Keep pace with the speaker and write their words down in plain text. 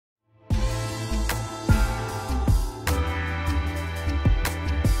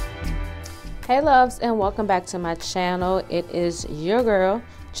Hey loves, and welcome back to my channel. It is your girl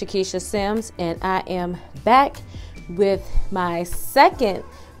CheKesha Simms, and I am back with my second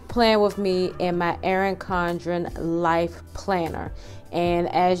plan with me in my Erin Condren life planner. And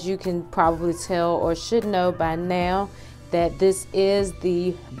as you can probably tell or should know by now, that this is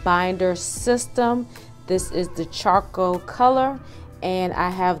the binder system. This is the charcoal color, and I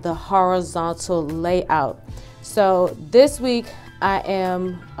have the horizontal layout. So this week I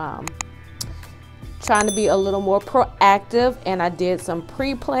am trying to be a little more proactive, and I did some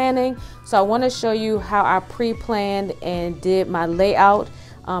pre-planning. So I want to show you how I pre-planned and did my layout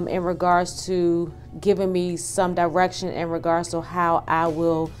in regards to giving me some direction in regards to how I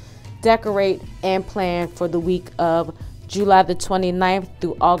will decorate and plan for the week of July the 29th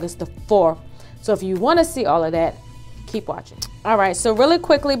through August the 4th. So if you want to see all of that, keep watching. All right, so really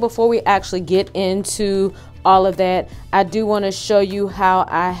quickly before we actually get into all of that, I do want to show you how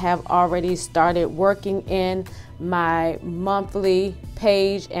I have already started working in my monthly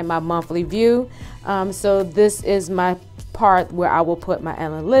page and my monthly view. So this is my part where I will put my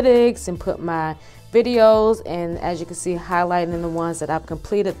analytics and put my videos, and as you can see, highlighting the ones that I've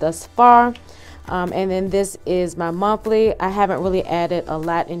completed thus far. And then this is my monthly. I haven't really added a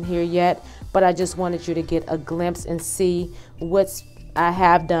lot in here yet, but I just wanted you to get a glimpse and see what I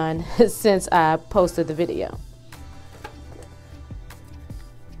have done since I posted the video.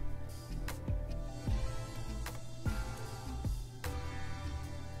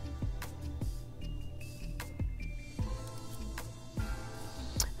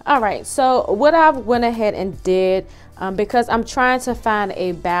 All right, so what I went ahead and did, because I'm trying to find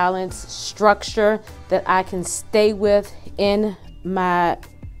a balanced structure that I can stay with in my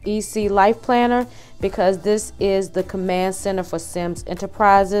EC Life Planner, because this is the command center for Simms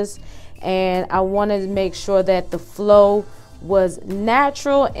Enterprises, and I wanted to make sure that the flow was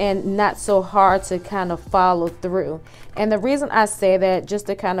natural and not so hard to kind of follow through. And the reason I say that, just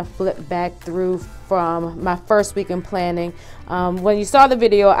to kind of flip back through from my first week in planning, when you saw the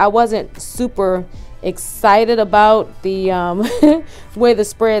video, I wasn't super excited about the way the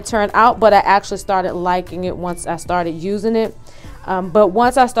spread turned out, but I actually started liking it once I started using it. But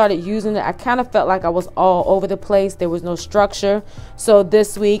once I started using it, I kind of felt like I was all over the place. There was no structure. So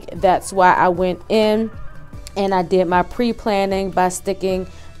this week, that's why I went in and I did my pre-planning by sticking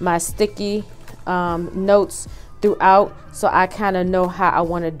my sticky notes throughout, so I kind of know how I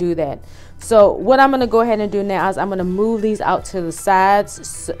want to do that. So what I'm going to go ahead and do now is I'm going to move these out to the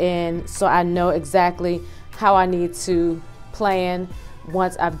sides, and so I know exactly how I need to plan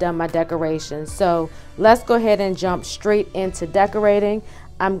once I've done my decoration. So let's go ahead and jump straight into decorating.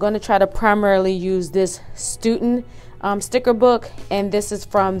 I'm going to try to primarily use this student sticker book, and this is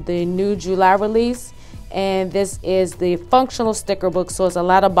from the new July release, and this is the functional sticker book, so it's a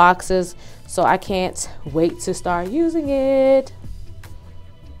lot of boxes, so I can't wait to start using it.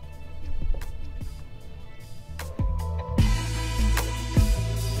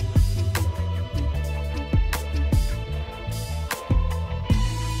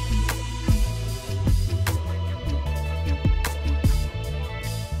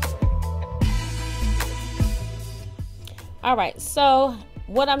 All right, so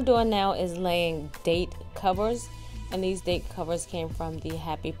what I'm doing now is laying date covers, and these date covers came from the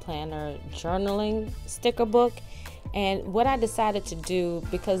Happy Planner journaling sticker book. And what I decided to do,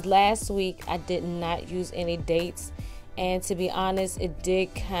 because last week I did not use any dates, and to be honest, it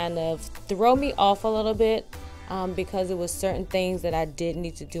did kind of throw me off a little bit, because it was certain things that I did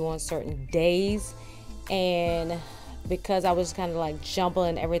need to do on certain days, and because I was kind of like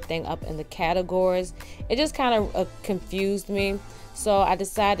jumbling everything up in the categories, it just kind of confused me. So I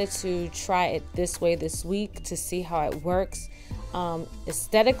decided to try it this way this week to see how it works.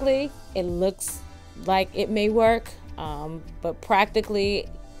 Aesthetically, it looks like it may work, but practically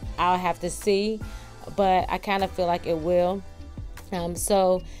I'll have to see, but I kind of feel like it will.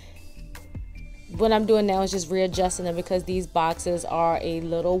 So what I'm doing now is just readjusting them, because these boxes are a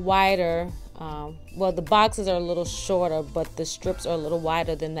little wider. Well, the boxes are a little shorter, but the strips are a little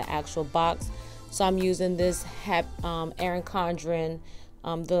wider than the actual box. So I'm using this Erin Condren,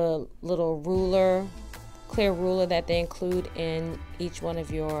 the little ruler, clear ruler that they include in each one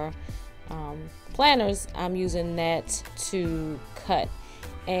of your planners. I'm using that to cut,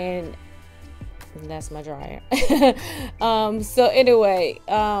 and that's my dryer. So anyway,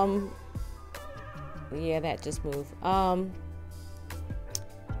 yeah, that just moved.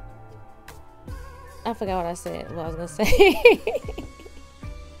 I forgot what I said, what I was gonna say.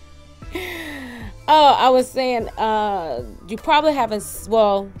 Oh, I was saying, you probably haven't,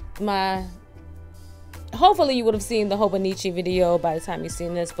 well, my hopefully you would have seen the Hobonichi video by the time you've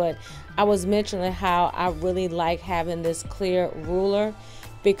seen this, but I was mentioning how I really like having this clear ruler,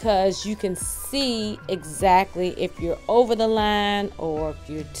 because you can see exactly if you're over the line or if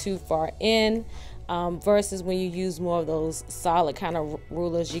you're too far in, versus when you use more of those solid kind of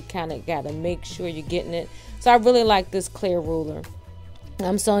rulers, you kind of got to make sure you're getting it. So I really like this clear ruler.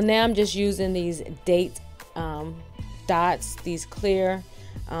 So now I'm just using these date dots, these clear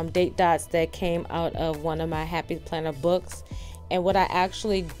date dots that came out of one of my Happy Planner books. And what I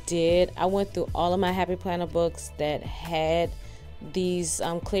actually did, I went through all of my Happy Planner books that had these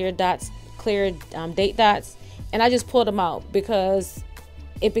clear dots, date dots, and I just pulled them out because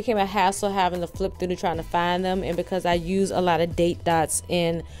it became a hassle having to flip through to trying to find them. And because I use a lot of date dots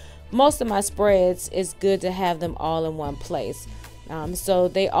in most of my spreads, it's good to have them all in one place. So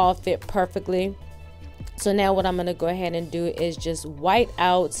they all fit perfectly. So now what I'm going to go ahead and do is just white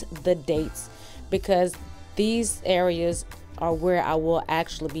out the dates, because these areas are where I will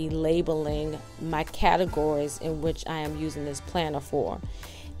actually be labeling my categories in which I am using this planner for.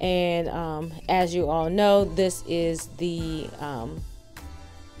 And as you all know, this is the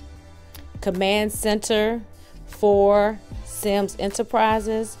command center for Simms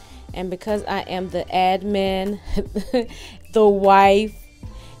Enterprises. And because I am the admin, the wife,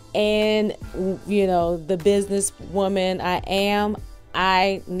 and you know, the business woman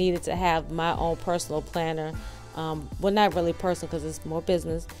I needed to have my own personal planner. Well, not really personal because it's more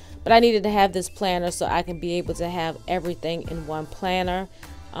business, but I needed to have this planner so I can be able to have everything in one planner.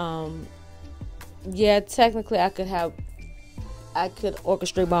 Yeah, technically I could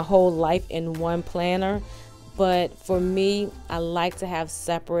orchestrate my whole life in one planner, but for me, I like to have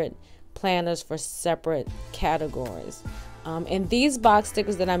separate planners for separate categories. And these box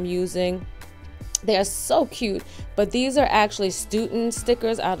stickers that I'm using, they are so cute, but these are actually student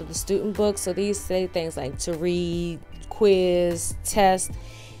stickers out of the student book. So these say things like to read, quiz, test,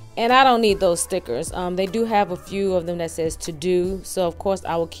 and I don't need those stickers. They do have a few of them that says to do, so of course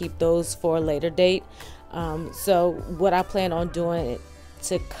I will keep those for a later date. So what I plan on doing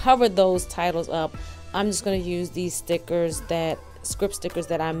to cover those titles up, I'm just going to use these stickers, script stickers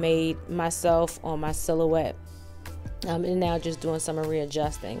that I made myself on my silhouette. And now just doing some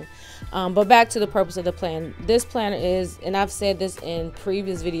readjusting. But back to the purpose of the plan. This planner is, and I've said this in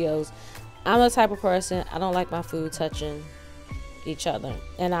previous videos, I'm the type of person, I don't like my food touching each other.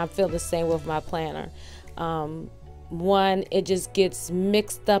 And I feel the same with my planner. One, it just gets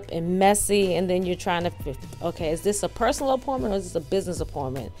mixed up and messy, and then you're trying to, okay, is this a personal appointment or is this a business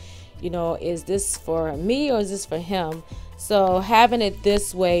appointment? You know, is this for me or is this for him? So having it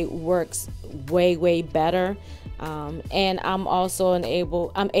this way works way better. And I'm also able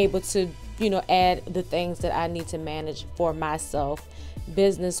to, you know, add the things that I need to manage for myself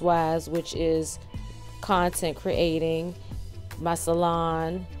business wise, which is content creating, my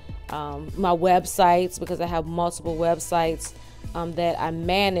salon, my websites, because I have multiple websites that I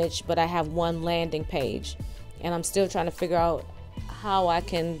manage, but I have one landing page, and I'm still trying to figure out how I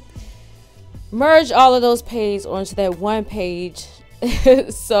can merge all of those pages onto that one page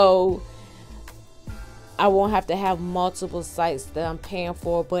so I won't have to have multiple sites that I'm paying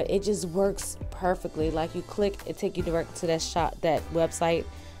for, but it just works perfectly. Like you click, it take you direct to that website.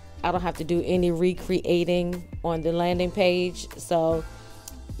 I don't have to do any recreating on the landing page. So,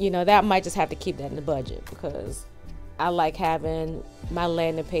 you know, that might just have to keep that in the budget, because I like having my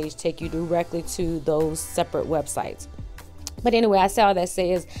landing page take you directly to those separate websites. But anyway, I say all that to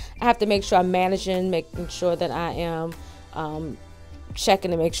say is I have to make sure I'm managing, making sure that I am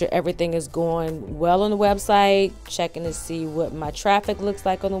checking to make sure everything is going well on the website, checking to see what my traffic looks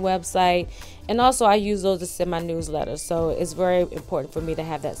like on the website, and also I use those to send my newsletters. So it's very important for me to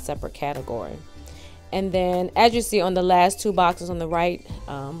have that separate category. And then as you see on the last two boxes on the right,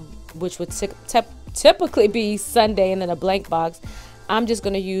 which would typically be Sunday and then a blank box, I'm just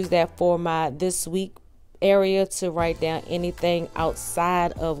going to use that for my this week area to write down anything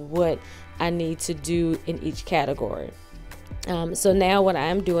outside of what I need to do in each category. So now what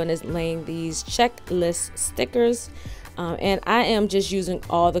I'm doing is laying these checklist stickers, and I am just using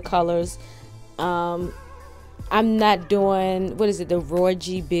all the colors. I'm not doing, what is it, the Roy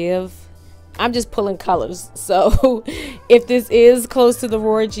G. Biv. I'm just pulling colors. So if this is close to the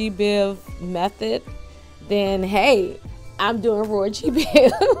Roy G. Biv method, then hey, I'm doing Roy G.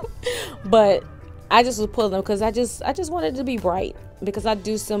 Biv. But I just was pulling them because I just wanted it to be bright, because I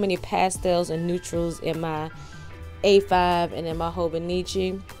do so many pastels and neutrals in my A5 and in my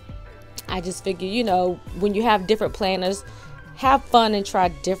Hobonichi. I just figure, you know, when you have different planners, have fun and try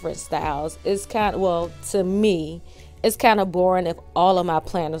different styles. It's kind of, well, to me, it's kind of boring if all of my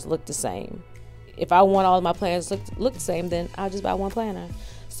planners look the same. if I want all of my planners to look the same, then I'll just buy one planner.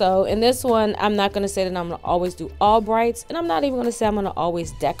 So in this one, I'm not going to say that I'm going to always do all brights, and I'm not even going to say I'm going to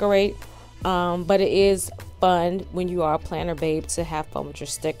always decorate, but it is fun when you are a planner babe to have fun with your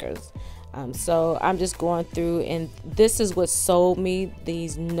stickers. So I'm just going through, and this is what sold me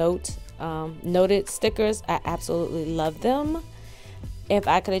these noted stickers. I absolutely love them. If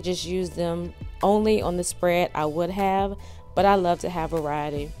I could have just used them only on the spread, I would have, but I love to have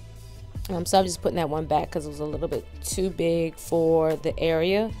variety. So I'm just putting that one back because it was a little bit too big for the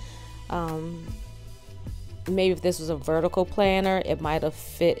area. Maybe if this was a vertical planner, it might have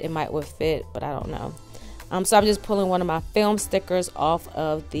fit. It might would fit, but I don't know. So I'm just pulling one of my film stickers off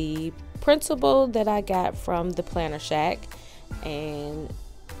of the printable that I got from the Planner Shack, and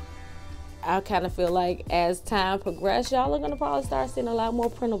I kind of feel like as time progresses, y'all are gonna probably start seeing a lot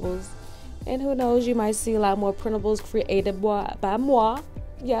more printables, and who knows, you might see a lot more printables created by moi.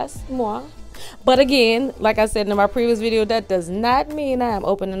 Yes, moi. But again, like I said in my previous video, that does not mean I'm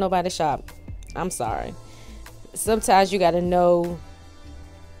opening nobody's shop. I'm sorry. Sometimes you got to know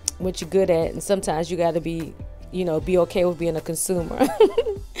what you're good at, and sometimes you got to be okay with being a consumer.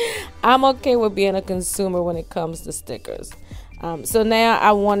 I'm okay with being a consumer when it comes to stickers. So now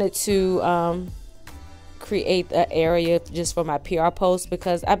I wanted to create an area just for my PR posts,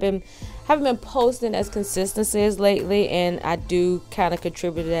 because haven't been posting as consistently as lately, and I do kind of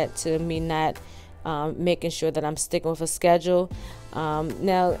contribute that to me not making sure that I'm sticking with a schedule.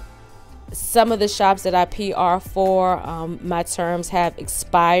 Now, some of the shops that I PR for, my terms have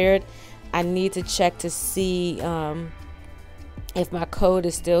expired. I need to check to see if my code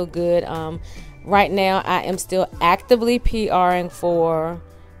is still good. Right now, I am still actively PRing for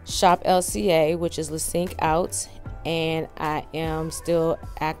Shop LCA, which is Lysink Out, and I am still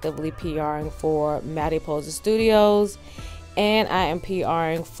actively PRing for Maddie Poser Studios, and I am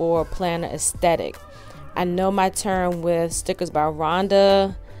PRing for Planner Aesthetic. I know my term with Stickers by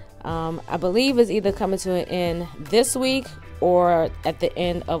Rhonda, I believe, is either coming to an end this week or at the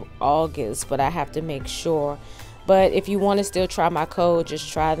end of August, but I have to make sure. But if you want to still try my code,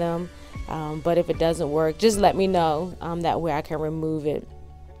 just try them. But if it doesn't work, just let me know. That way I can remove it.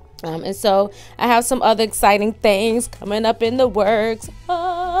 And so I have some other exciting things coming up in the works.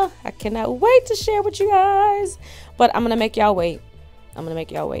 I cannot wait to share with you guys. But I'm going to make y'all wait.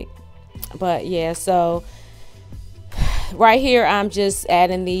 But yeah, so right here I'm just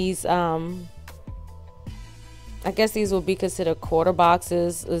adding these. I guess these will be considered quarter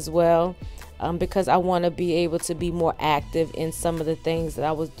boxes as well. Because I want to be able to be more active in some of the things that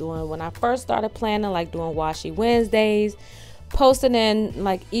I was doing when I first started planning, like doing Washi Wednesdays, posting in,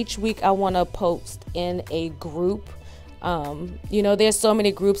 like, each week I want to post in a group. There's so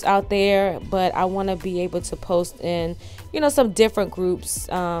many groups out there, but I want to be able to post in, some different groups,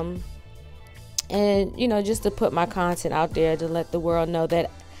 and, just to put my content out there to let the world know that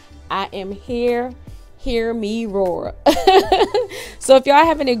I am here. Hear me roar. So if y'all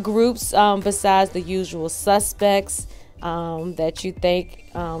have any groups besides the usual suspects that you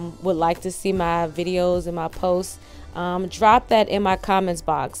think would like to see my videos and my posts, drop that in my comments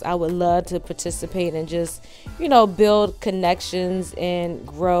box. I would love to participate and just build connections and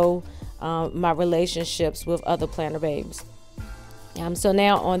grow my relationships with other planner babes. So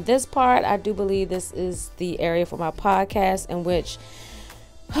now on this part, I do believe this is the area for my podcast, in which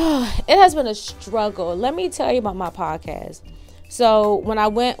it has been a struggle. Let me tell you about my podcast. So when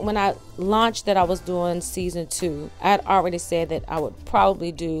I launched that I was doing season 2, I had already said that I would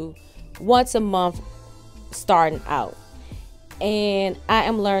probably do once a month starting out. And I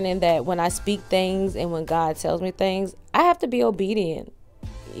am learning that when I speak things and when God tells me things, I have to be obedient.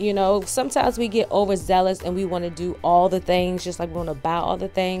 Sometimes we get overzealous and we want to do all the things, just like we want to buy all the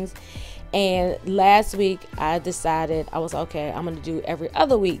things. And last week I decided, I was okay, I'm going to do every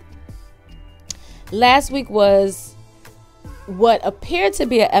other week. Last week was what appeared to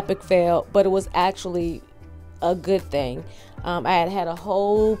be an epic fail, but it was actually a good thing. I had a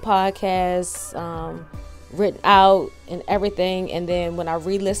whole podcast written out and everything, and then when I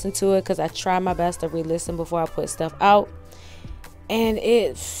re-listened to it, because I try my best to re-listen before I put stuff out, and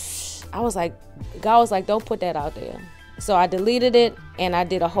God was like, don't put that out there. So I deleted it and I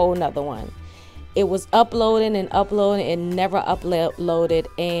did a whole nother one. It was uploading and never uploaded,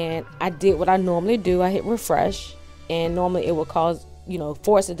 and I did what I normally do. I hit refresh, and normally it would cause,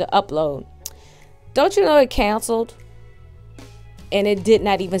 force it to upload. Don't you know it canceled? And it did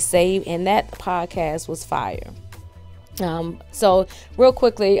not even save, and that podcast was fire. So real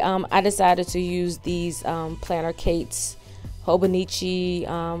quickly, I decided to use these Planner Kate's Hobonichi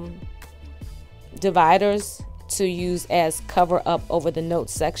dividers to use as cover up over the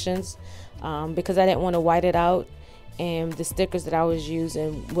notes sections, because I didn't want to white it out, and the stickers that I was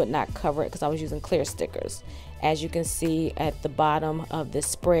using would not cover it because I was using clear stickers, as you can see at the bottom of this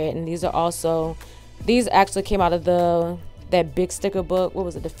spread. And these actually came out of that big sticker book. What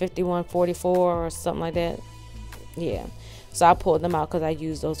was it, the 5144 or something like that? Yeah, so I pulled them out because I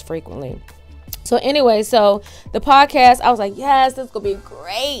use those frequently. So anyway, so the podcast, I was like, yes, this is gonna be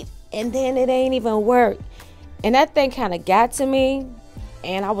great, and then it ain't even work, and that thing kind of got to me,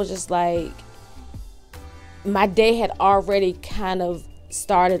 and I was just like, my day had already kind of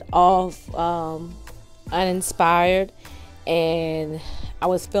started off uninspired, and I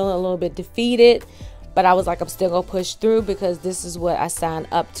was feeling a little bit defeated, but I was like, I'm still gonna push through because this is what I signed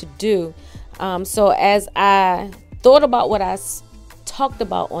up to do. So as I thought about what I talked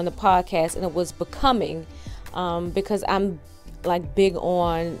about on the podcast, and it was becoming, because I'm like big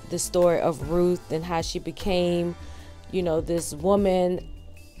on the story of Ruth and how she became, this woman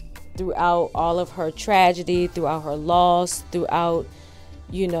throughout all of her tragedy, throughout her loss, throughout,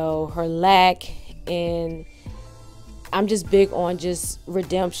 her lack. And I'm just big on just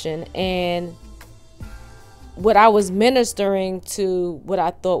redemption. And what I was ministering to, what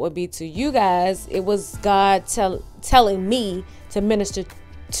I thought would be to you guys, it was God telling me to minister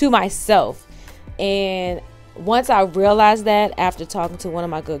to myself. And once I realized that, after talking to one of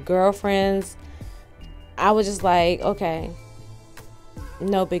my good girlfriends, I was just like, okay,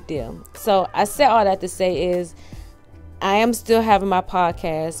 no big deal. So I said all that to say is, I am still having my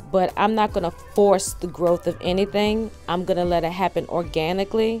podcast, but I'm not going to force the growth of anything. I'm going to let it happen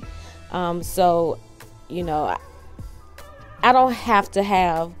organically. So, I don't have to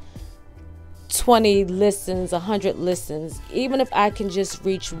have 20 listens, 100 listens. Even if I can just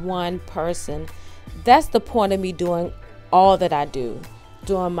reach one person, that's the point of me doing all that I do.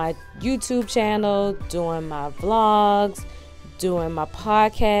 Doing my YouTube channel, doing my vlogs, doing my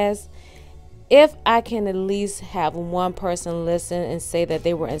podcast. If I can at least have one person listen and say that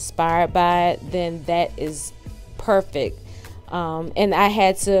they were inspired by it, then that is perfect. And I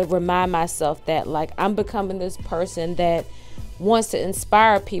had to remind myself that, like, I'm becoming this person that wants to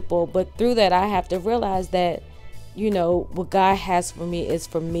inspire people, but through that I have to realize that, what God has for me is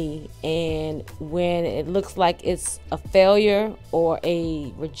for me. And when it looks like it's a failure or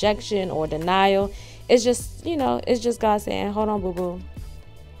a rejection or denial, it's just, it's just God saying, hold on, boo-boo.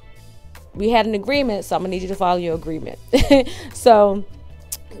 We had an agreement, so I'm gonna need you to follow your agreement. So,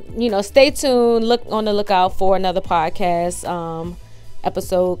 stay tuned. Look on the lookout for another podcast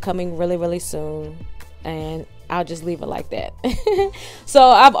episode coming really, really soon. And I'll just leave it like that. So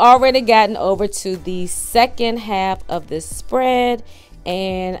I've already gotten over to the second half of this spread,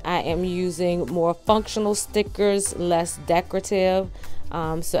 and I am using more functional stickers, less decorative.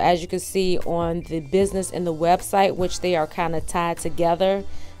 So as you can see on the business and the website, which they are kind of tied together,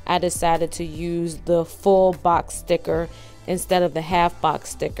 I decided to use the full box sticker instead of the half box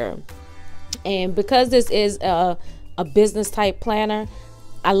sticker. And because this is a business type planner,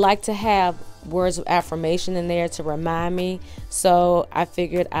 I like to have words of affirmation in there to remind me. So I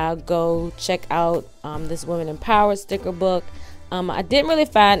figured I'll go check out this Women Empowered sticker book. I didn't really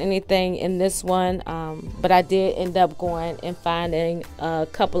find anything in this one, but I did end up going and finding a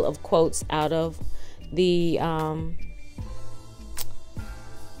couple of quotes out of the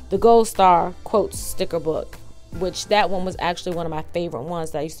Gold Star Quotes sticker book, which that one was actually one of my favorite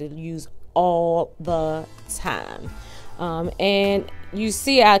ones that I used to use all the time. And you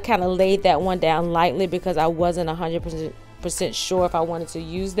see I kind of laid that one down lightly because I wasn't 100% sure if I wanted to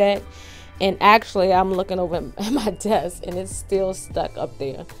use that. And actually I'm looking over at my desk and it's still stuck up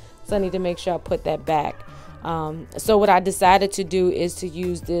there, so I need to make sure I put that back. So what I decided to do is to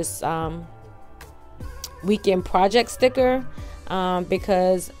use this weekend project sticker,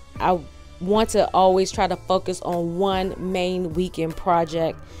 because I want to always try to focus on one main weekend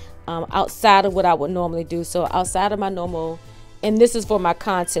project outside of what I would normally do. So outside of my normal, and this is for my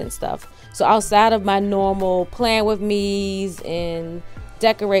content stuff, so outside of my normal plan with me's and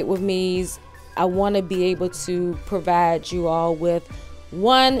decorate with me's, I want to be able to provide you all with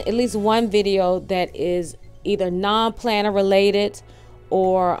at least one video that is either non-planner related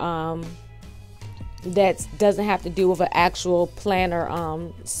or that doesn't have to do with an actual planner,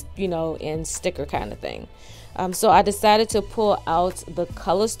 and sticker kind of thing. So I decided to pull out the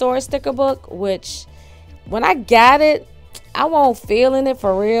Color Store sticker book, which when I got it, I won't feeling it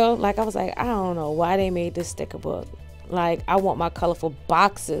for real. Like, I was like, I don't know why they made this sticker book. Like, I want my colorful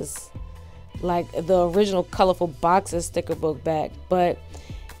boxes, like the original colorful boxes sticker book back. But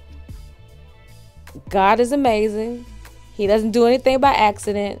God is amazing. He doesn't do anything by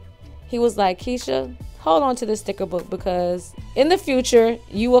accident. He was like, Keisha, hold on to the sticker book, because in the future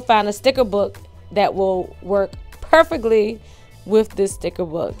you will find a sticker book that will work perfectly with this sticker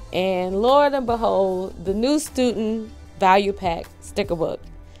book. And Lord and behold, the new student value pack sticker book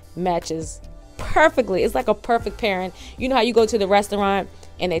matches perfectly. It's like a perfect pairing. You know how you go to the restaurant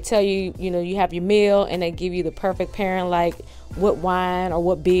and they tell you, you know, you have your meal and they give you the perfect pairing, like what wine or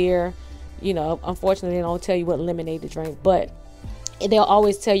what beer. You know, unfortunately they don't tell you what lemonade to drink, but they'll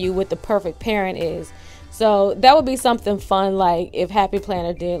always tell you what the perfect pairing is. So that would be something fun, like if Happy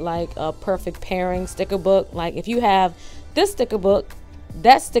Planner did like a perfect pairing sticker book. Like if you have this sticker book,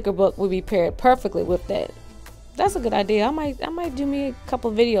 that sticker book would be paired perfectly with that. That's a good idea. I might do me a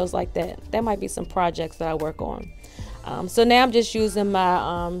couple videos like that. That might be some projects that I work on. So now I'm just using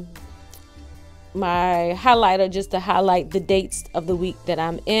my my highlighter just to highlight the dates of the week that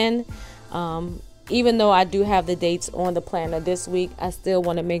I'm in. Even though I do have the dates on the planner this week, I still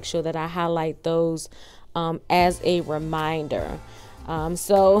want to make sure that I highlight those as a reminder.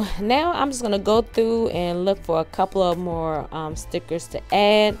 So now I'm just going to go through and look for a couple of more stickers to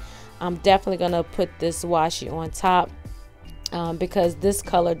add. I'm definitely going to put this washi on top because this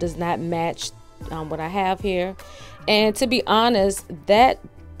color does not match what I have here. And to be honest, that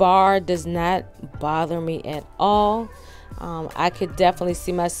bar does not bother me at all. I could definitely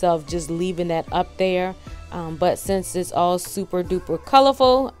see myself just leaving that up there. But since it's all super duper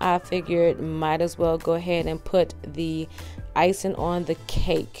colorful, I figured might as well go ahead and put the icing on the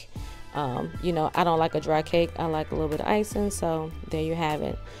cake. You know, I don't like a dry cake. I like a little bit of icing. So there you have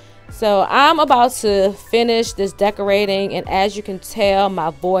it. So I'm about to finish this decorating, and as you can tell, my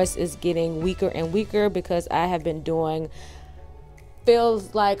voice is getting weaker and weaker because I have been doing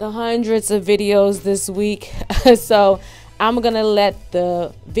feels like hundreds of videos this week. So I'm gonna let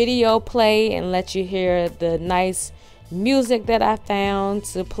the video play and let you hear the nice music that I found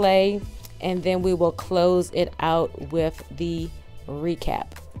to play, and then we will close it out with the recap.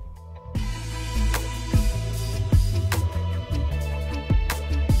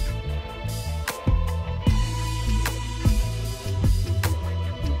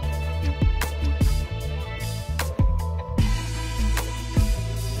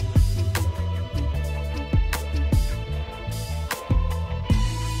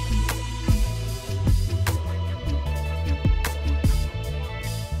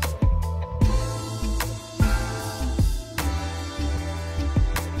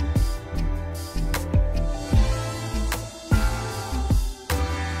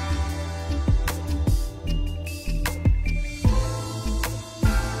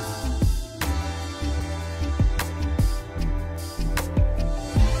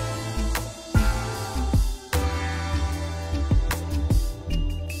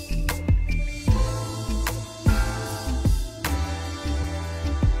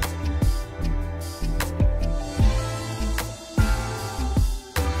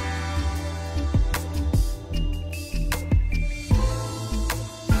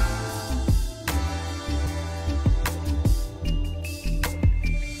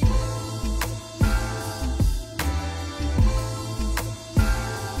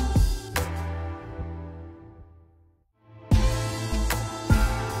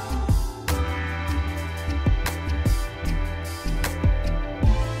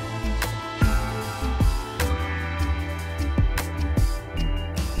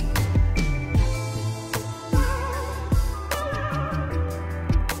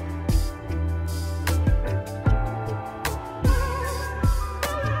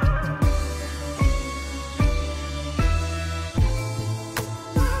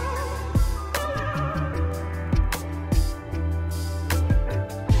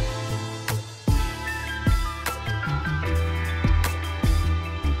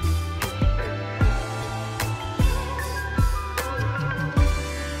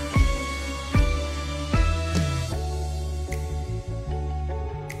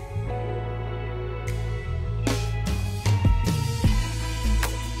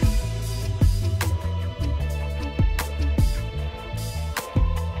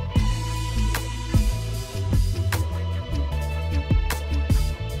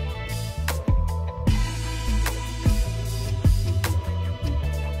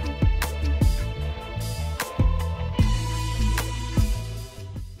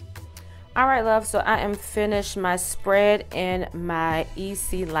 All right, love, so I am finished my spread in my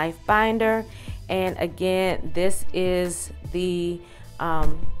EC Life binder. And again, this is the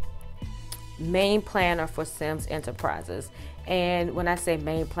main planner for Simms Enterprises. And when I say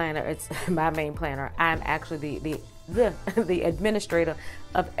main planner, it's my main planner. I'm actually the administrator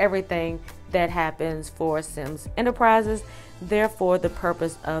of everything that happens for Simms Enterprises, therefore the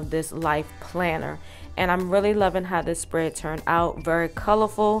purpose of this life planner. and I'm really loving how this spread turned out. Very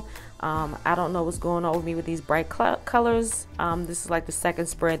colorful. I don't know what's going on with me with these bright colors. This is like the second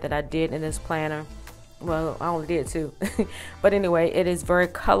spread that I did in this planner. Well, I only did two. But anyway, it is very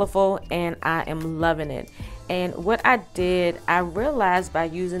colorful and I am loving it. And what I did, I realized by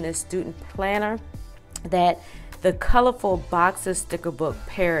using this student planner that the colorful boxes sticker book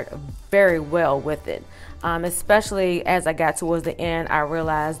paired very well with it. Especially as I got towards the end, I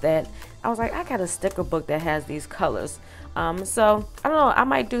realized that I was like, I got a sticker book that has these colors. So I don't know, I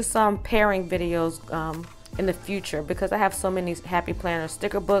might do some pairing videos in the future, because I have so many Happy Planner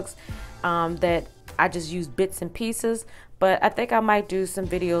sticker books that I just use bits and pieces. But I think I might do some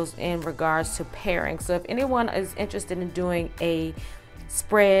videos in regards to pairing. So if anyone is interested in doing a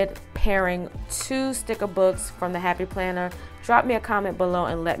spread pairing 2 sticker books from the Happy Planner, drop me a comment below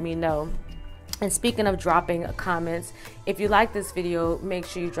and let me know. And speaking of dropping comments, if you like this video, make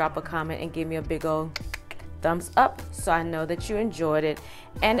sure you drop a comment and give me a big old thumbs up so I know that you enjoyed it.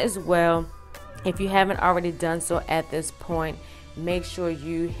 And as well, if you haven't already done so at this point, make sure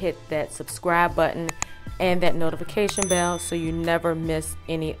you hit that subscribe button and that notification bell so you never miss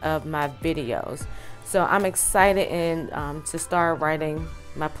any of my videos. So I'm excited to start writing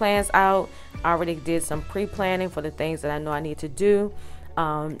my plans out. I already did some pre-planning for the things that I know I need to do.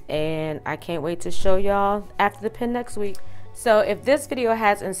 And I can't wait to show y'all after the pin next week. So if this video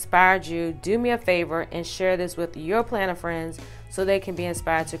has inspired you, do me a favor and share this with your planner friends so they can be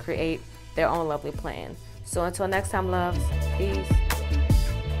inspired to create their own lovely plan. So until next time, loves, peace.